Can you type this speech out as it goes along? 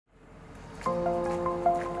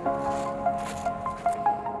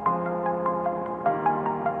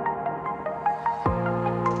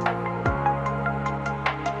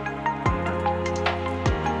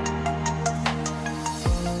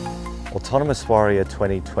Autonomous Warrior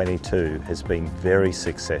 2022 has been very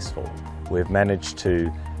successful. We've managed to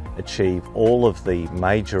achieve all of the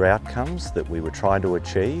major outcomes that we were trying to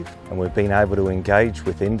achieve, and we've been able to engage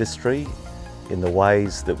with industry in the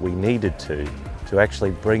ways that we needed to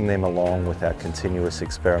actually bring them along with our continuous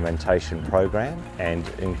experimentation program and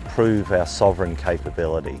improve our sovereign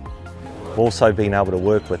capability. We've also been able to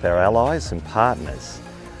work with our allies and partners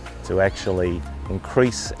to actually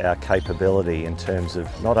increase our capability in terms of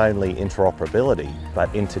not only interoperability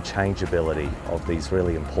but interchangeability of these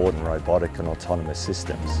really important robotic and autonomous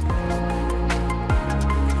systems.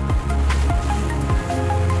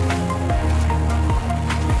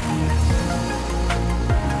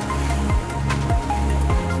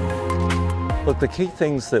 Look, the key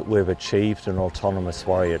things that we've achieved in Autonomous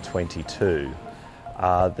Warrior 22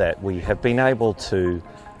 are that we have been able to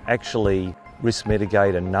actually risk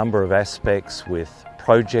mitigate a number of aspects with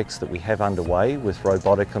projects that we have underway with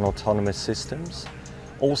robotic and autonomous systems.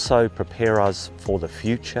 Also prepare us for the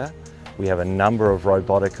future. We have a number of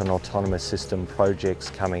robotic and autonomous system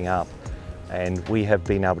projects coming up, and we have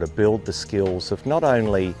been able to build the skills of not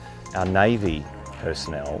only our Navy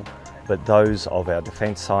personnel, but those of our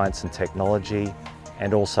defence science and technology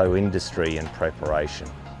and also industry in preparation.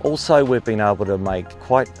 Also, we've been able to make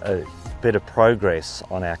quite a bit of progress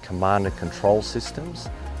on our command and control systems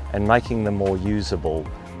and making them more usable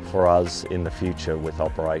for us in the future with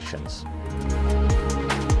operations.